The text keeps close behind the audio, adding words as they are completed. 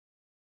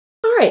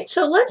right,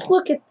 so let's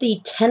look at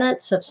the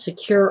tenets of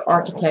secure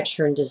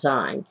architecture and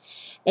design.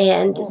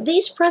 And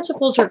these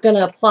principles are going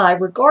to apply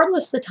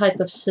regardless the type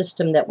of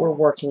system that we're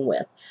working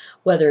with,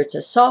 whether it's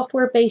a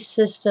software-based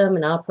system,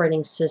 an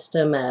operating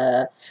system,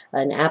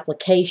 an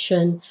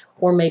application,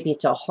 or maybe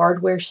it's a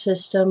hardware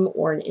system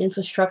or an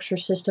infrastructure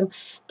system.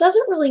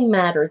 Doesn't really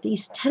matter.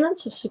 These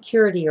tenets of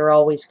security are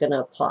always going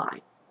to apply.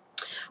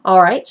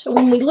 All right, so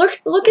when we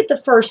look at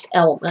the first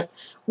element,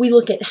 we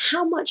look at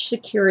how much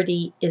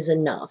security is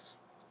enough.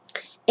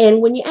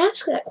 And when you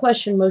ask that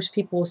question, most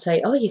people will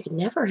say, oh, you can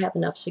never have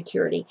enough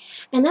security.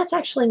 And that's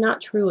actually not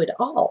true at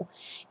all.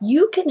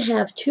 You can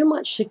have too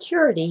much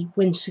security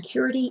when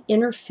security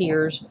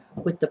interferes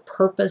with the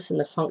purpose and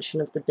the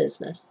function of the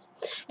business.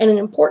 And an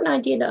important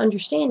idea to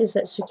understand is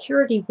that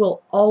security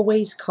will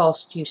always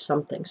cost you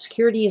something.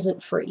 Security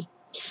isn't free.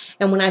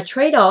 And when I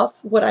trade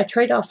off, what I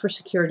trade off for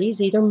security is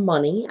either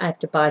money, I have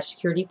to buy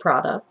security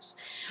products,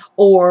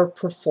 or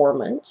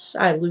performance.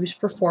 I lose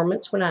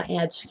performance when I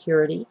add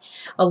security.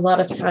 A lot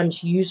of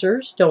times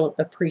users don't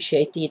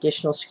appreciate the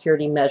additional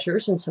security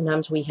measures, and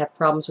sometimes we have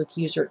problems with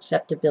user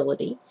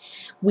acceptability.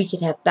 We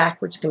could have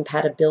backwards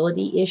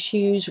compatibility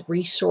issues,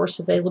 resource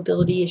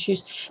availability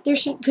issues.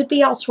 Could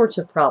be all sorts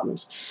of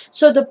problems.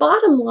 So the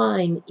bottom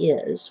line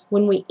is,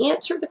 when we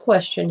answer the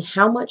question,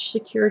 how much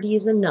security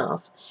is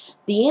enough,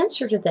 the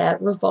answer to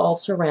that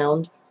revolves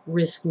around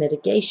risk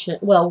mitigation,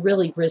 well,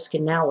 really risk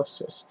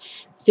analysis.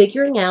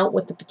 Figuring out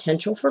what the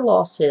potential for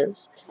loss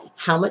is,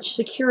 how much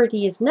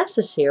security is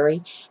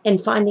necessary, and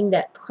finding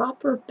that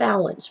proper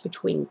balance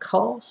between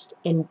cost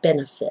and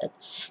benefit.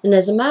 And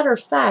as a matter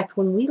of fact,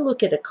 when we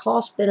look at a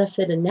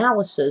cost-benefit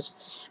analysis,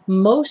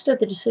 most of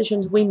the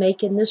decisions we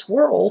make in this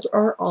world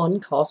are on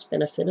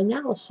cost-benefit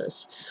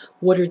analysis.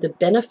 What are the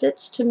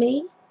benefits to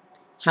me?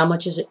 How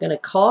much is it going to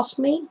cost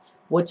me?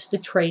 What's the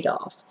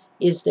trade-off?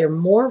 Is there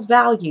more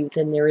value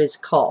than there is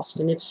cost?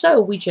 And if so,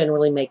 we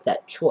generally make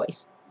that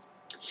choice.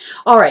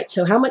 All right,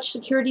 so how much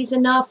security is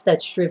enough?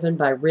 That's driven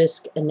by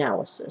risk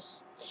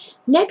analysis.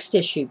 Next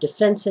issue,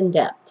 defense in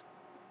depth.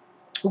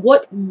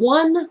 What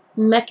one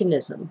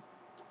mechanism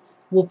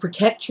will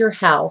protect your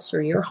house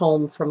or your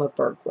home from a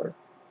burglar?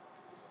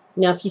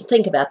 Now, if you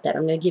think about that,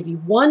 I'm going to give you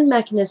one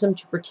mechanism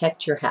to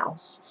protect your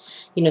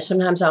house. You know,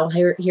 sometimes I'll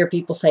hear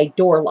people say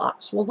door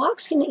locks. Well,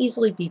 locks can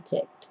easily be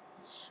picked.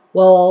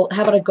 Well,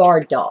 how about a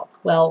guard dog?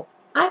 Well,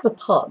 I have a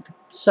pug,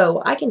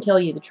 so I can tell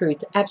you the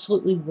truth,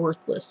 absolutely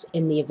worthless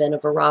in the event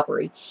of a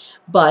robbery.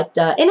 But,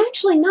 and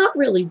actually not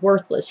really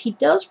worthless. He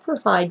does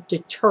provide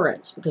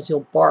deterrence because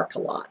he'll bark a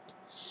lot.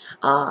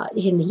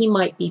 And he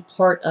might be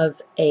part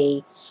of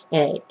a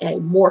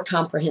more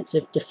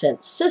comprehensive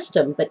defense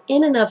system, but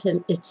in and of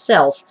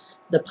itself,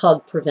 the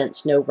pug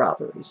prevents no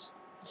robberies.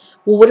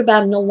 Well, what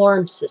about an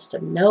alarm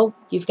system? No,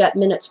 you've got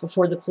minutes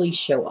before the police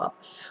show up.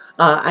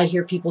 I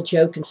hear people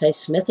joke and say,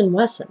 Smith &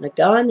 Wesson, a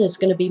gun is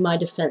going to be my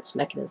defense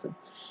mechanism.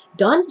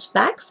 Guns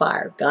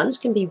backfire. Guns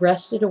can be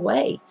wrested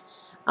away.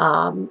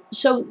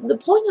 So the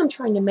point I'm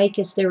trying to make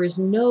is there is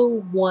no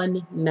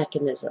one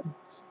mechanism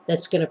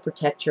that's going to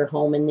protect your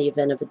home in the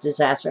event of a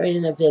disaster,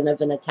 in the event of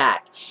an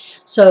attack.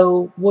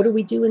 So what do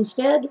we do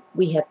instead?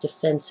 We have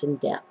defense in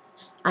depth.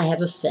 I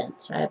have a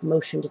fence. I have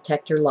motion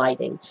detector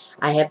lighting.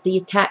 I have the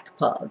attack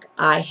pug.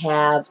 I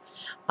have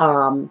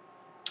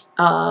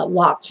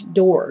locked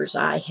doors.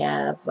 I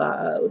have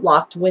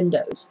locked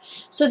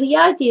windows. So the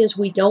idea is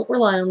we don't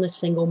rely on a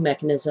single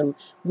mechanism.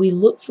 We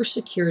look for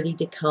security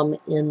to come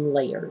in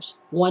layers.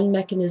 One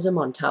mechanism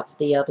on top of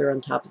the other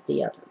on top of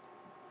the other.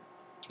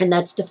 And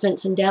that's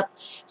defense in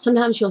depth.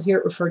 Sometimes you'll hear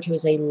it referred to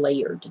as a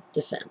layered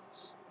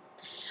defense.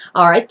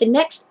 All right, the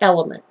next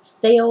element,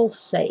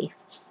 fail-safe.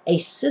 A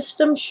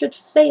system should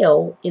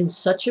fail in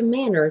such a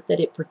manner that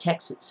it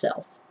protects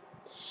itself.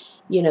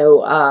 You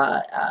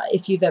know,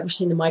 if you've ever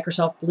seen the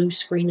Microsoft blue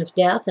screen of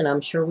death, and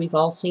I'm sure we've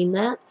all seen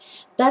that,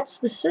 that's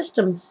the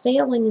system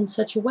failing in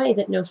such a way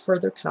that no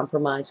further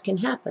compromise can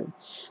happen.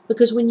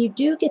 Because when you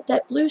do get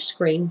that blue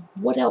screen,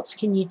 what else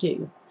can you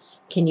do?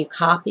 Can you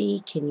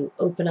copy? Can you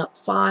open up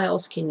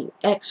files? Can you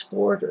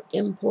export or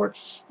import?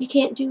 You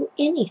can't do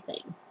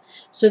anything.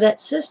 So that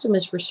system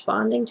is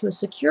responding to a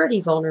security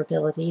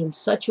vulnerability in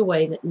such a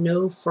way that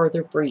no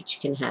further breach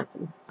can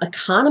happen.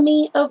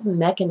 Economy of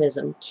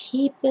mechanism.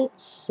 Keep it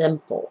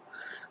simple.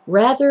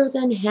 Rather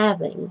than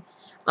having,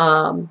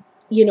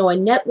 you know, a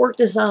network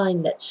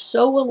design that's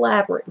so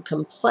elaborate and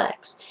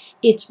complex,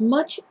 it's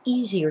much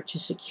easier to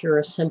secure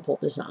a simple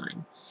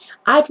design.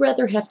 I'd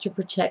rather have to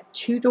protect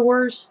 2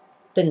 doors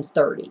than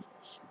 30.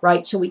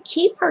 Right? So we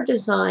keep our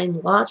design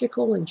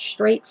logical and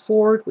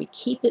straightforward. We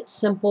keep it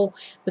simple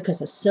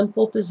because a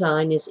simple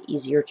design is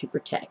easier to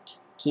protect.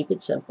 Keep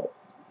it simple.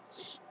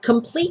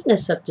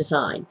 Completeness of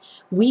design.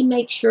 We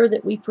make sure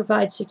that we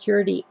provide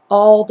security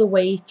all the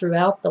way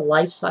throughout the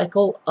life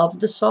cycle of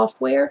the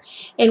software,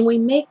 and we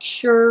make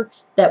sure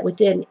that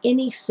within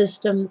any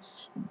system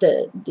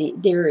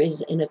there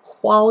is an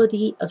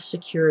equality of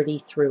security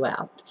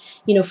throughout.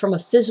 You know, from a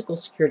physical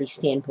security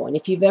standpoint,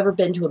 if you've ever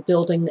been to a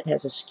building that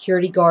has a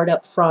security guard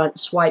up front,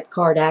 swipe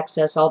card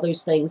access, all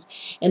those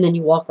things, and then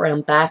you walk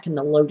around back and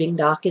the loading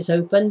dock is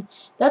open,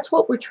 that's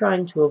what we're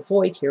trying to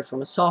avoid here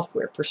from a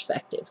software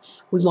perspective.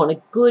 We want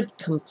a good,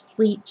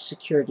 complete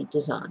security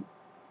design.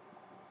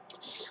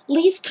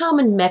 Least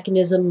common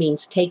mechanism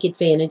means take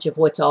advantage of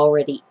what's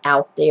already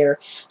out there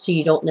so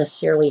you don't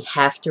necessarily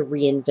have to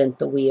reinvent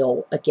the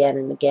wheel again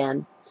and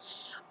again.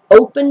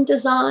 Open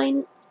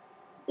design.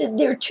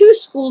 There are two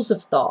schools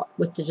of thought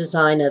with the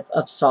design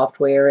of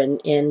software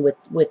and with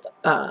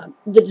the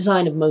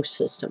design of most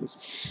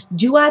systems.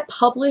 Do I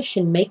publish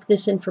and make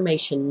this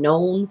information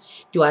known?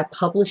 Do I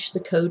publish the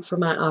code for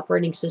my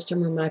operating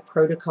system or my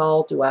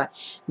protocol? Do I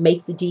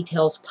make the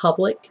details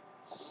public?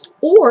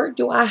 Or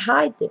do I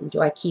hide them?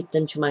 Do I keep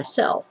them to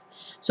myself?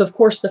 So of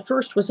course the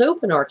first was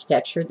open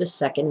architecture, the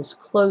second is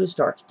closed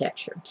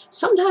architecture.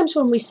 Sometimes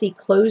when we see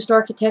closed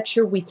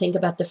architecture, we think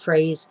about the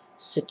phrase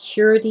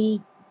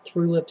security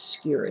through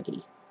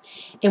obscurity.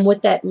 And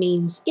what that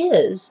means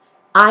is,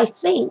 I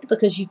think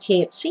because you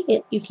can't see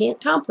it, you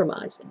can't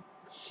compromise it.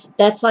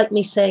 That's like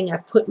me saying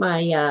I've put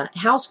my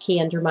house key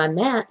under my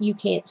mat. You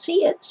can't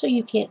see it, so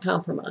you can't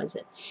compromise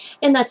it.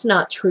 And that's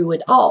not true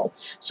at all.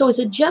 So as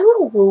a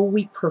general rule,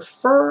 we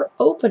prefer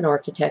open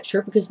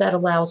architecture because that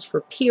allows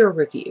for peer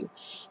review.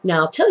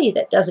 Now, I'll tell you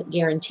that doesn't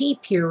guarantee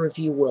peer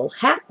review will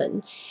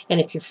happen. And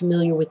if you're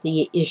familiar with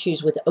the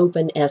issues with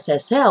open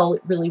SSL,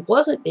 it really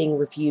wasn't being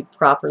reviewed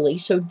properly.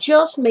 So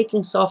just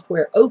making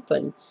software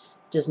open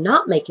does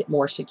not make it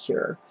more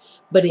secure,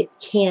 but it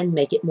can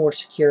make it more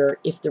secure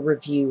if the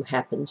review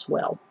happens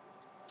well.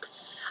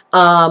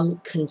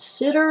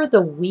 Consider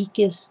the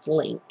weakest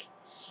link.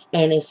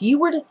 And if you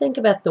were to think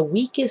about the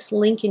weakest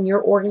link in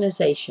your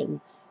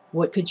organization,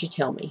 what could you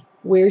tell me?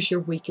 Where's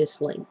your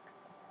weakest link?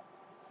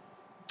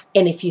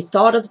 And if you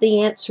thought of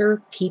the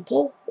answer,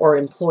 people or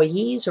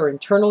employees or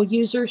internal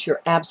users,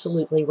 you're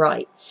absolutely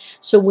right.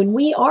 So when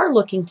we are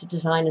looking to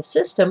design a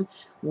system,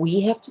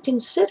 we have to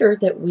consider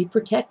that we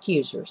protect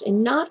users.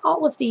 And not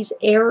all of these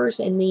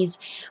errors and these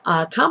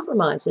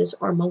compromises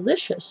are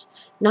malicious.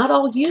 Not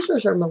all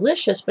users are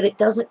malicious, but it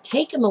doesn't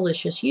take a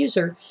malicious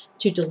user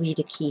to delete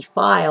a key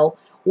file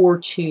or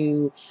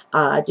to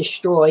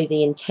destroy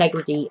the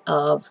integrity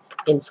of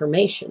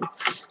information.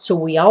 So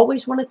we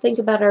always want to think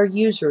about our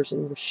users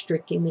and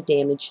restricting the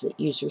damage that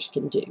users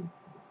can do.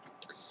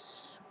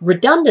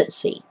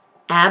 Redundancy.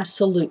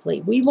 Absolutely.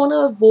 We want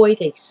to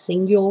avoid a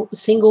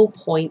single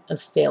point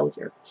of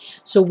failure.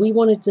 So we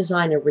want to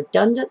design a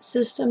redundant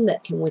system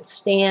that can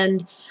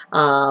withstand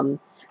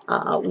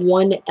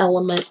one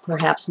element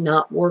perhaps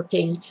not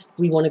working.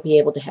 We want to be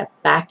able to have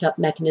backup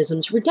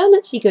mechanisms.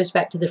 Redundancy goes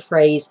back to the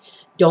phrase,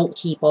 don't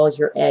keep all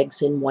your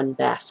eggs in one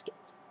basket.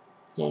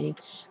 Okay?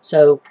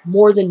 So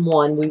more than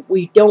one,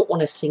 we don't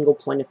want a single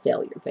point of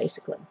failure,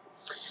 basically.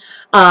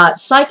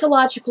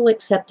 Psychological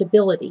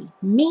acceptability,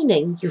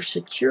 meaning your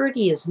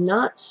security is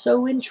not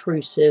so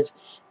intrusive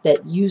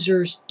that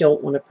users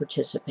don't want to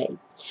participate.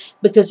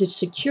 Because if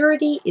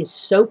security is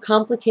so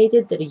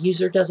complicated that a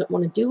user doesn't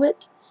want to do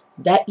it,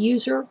 that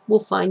user will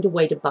find a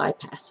way to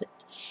bypass it.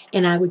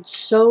 And I would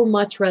so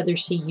much rather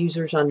see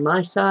users on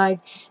my side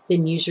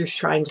than users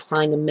trying to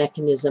find a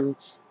mechanism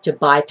to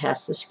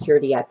bypass the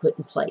security I put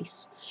in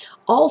place.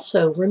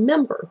 Also,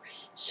 remember,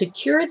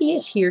 security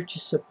is here to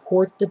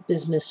support the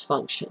business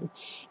function.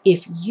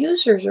 If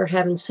users are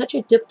having such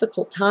a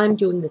difficult time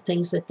doing the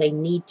things that they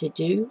need to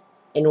do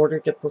in order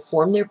to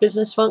perform their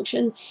business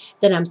function,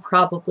 then I'm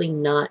probably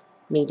not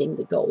meeting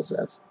the goals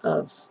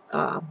of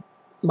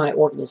my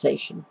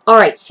organization. All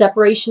right,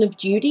 separation of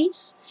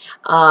duties.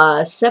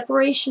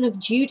 Separation of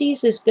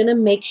duties is going to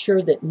make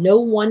sure that no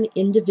one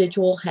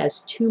individual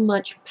has too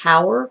much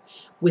power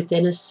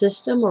within a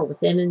system or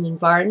within an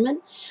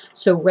environment.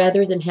 So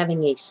rather than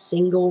having a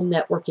single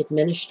network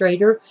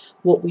administrator,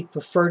 what we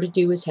prefer to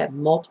do is have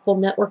multiple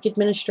network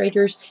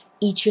administrators,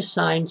 each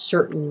assigned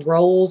certain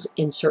roles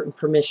and certain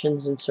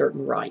permissions and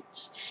certain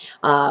rights.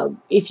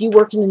 If you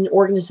work in an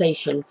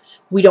organization,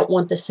 we don't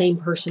want the same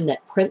person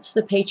that prints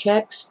the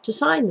paychecks to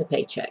sign the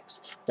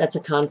paychecks. That's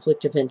a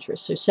conflict of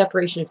interest. So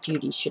separation of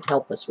duties should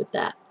help us with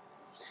that.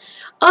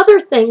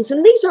 Other things,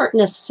 and these aren't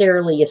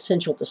necessarily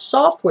essential to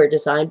software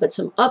design, but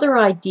some other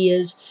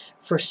ideas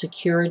for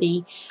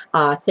security,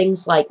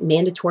 things like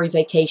mandatory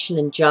vacation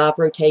and job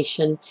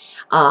rotation,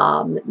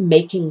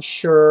 making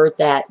sure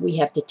that we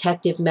have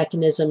detective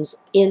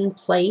mechanisms in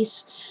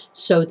place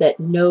so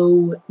that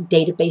no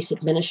database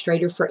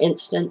administrator, for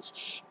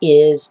instance,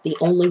 is the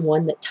only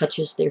one that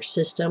touches their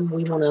system.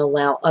 We want to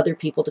allow other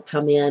people to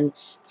come in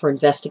for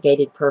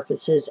investigative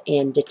purposes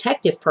and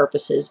detective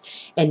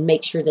purposes and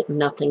make sure that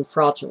nothing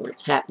fraudulent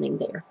is happening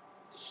there.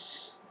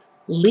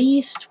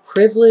 Least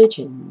privilege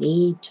and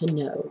need to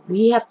know.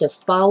 We have to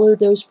follow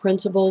those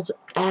principles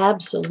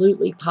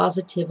absolutely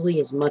positively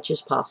as much as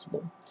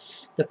possible.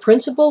 The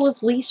principle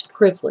of least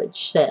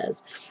privilege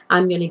says,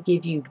 I'm going to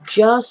give you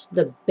just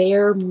the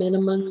bare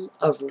minimum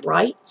of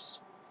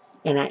rights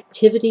and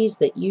activities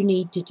that you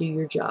need to do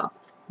your job.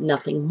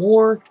 Nothing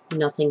more,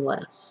 nothing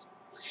less.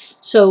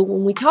 So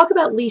when we talk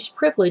about least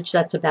privilege,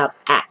 that's about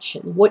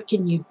action. What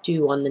can you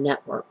do on the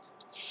network?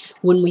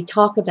 When we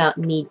talk about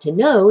need to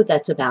know,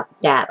 that's about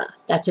data.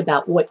 That's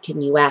about what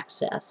can you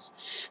access.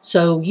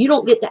 So you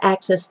don't get to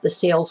access the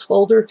sales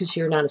folder because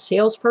you're not a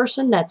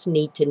salesperson. That's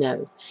need to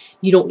know.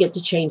 You don't get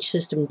to change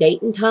system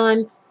date and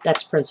time.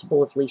 That's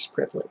principle of least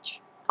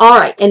privilege. All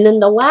right, and then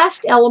the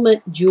last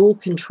element, dual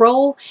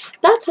control,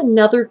 that's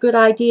another good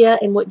idea.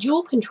 And what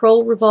dual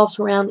control revolves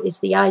around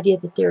is the idea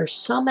that there are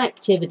some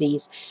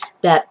activities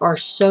that are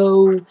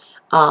so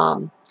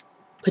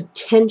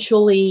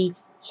potentially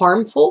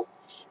harmful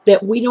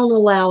that we don't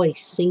allow a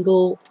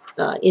single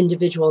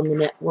individual in the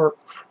network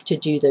to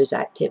do those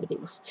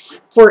activities.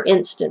 For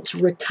instance,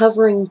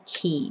 recovering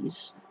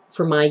keys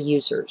for my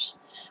users.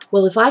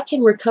 Well, if I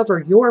can recover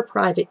your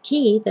private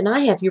key, then I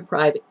have your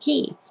private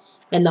key.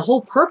 And the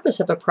whole purpose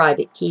of a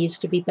private key is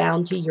to be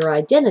bound to your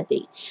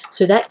identity.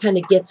 So that kind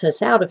of gets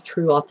us out of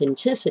true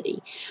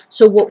authenticity.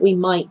 So what we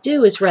might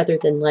do is rather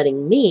than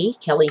letting me,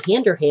 Kelly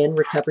Handerhan,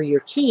 recover your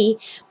key,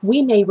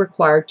 we may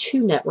require 2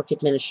 network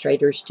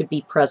administrators to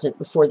be present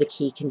before the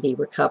key can be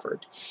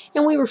recovered.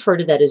 And we refer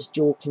to that as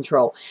dual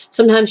control.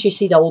 Sometimes you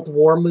see the old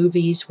war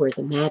movies where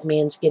the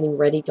madman's getting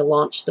ready to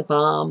launch the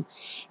bomb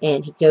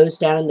and he goes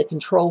down in the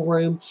control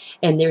room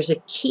and there's a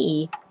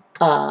key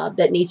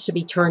that needs to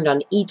be turned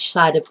on each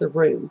side of the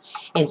room.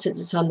 And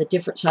since it's on the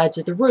different sides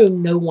of the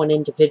room, no one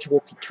individual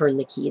could turn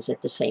the keys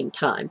at the same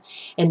time.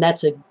 And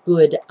that's a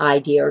good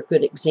idea or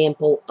good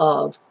example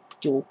of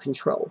dual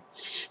control.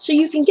 So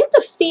you can get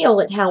the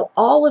feel at how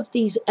all of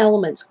these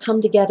elements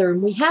come together,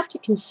 and we have to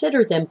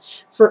consider them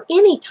for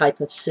any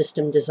type of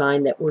system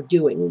design that we're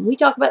doing. When we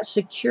talk about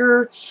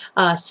secure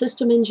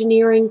system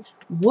engineering,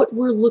 what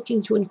we're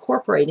looking to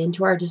incorporate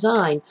into our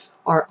design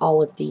are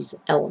all of these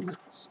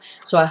elements.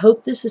 So I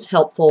hope this is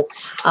helpful.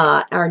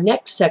 Our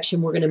next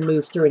section, we're going to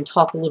move through and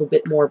talk a little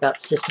bit more about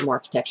system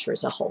architecture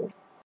as a whole.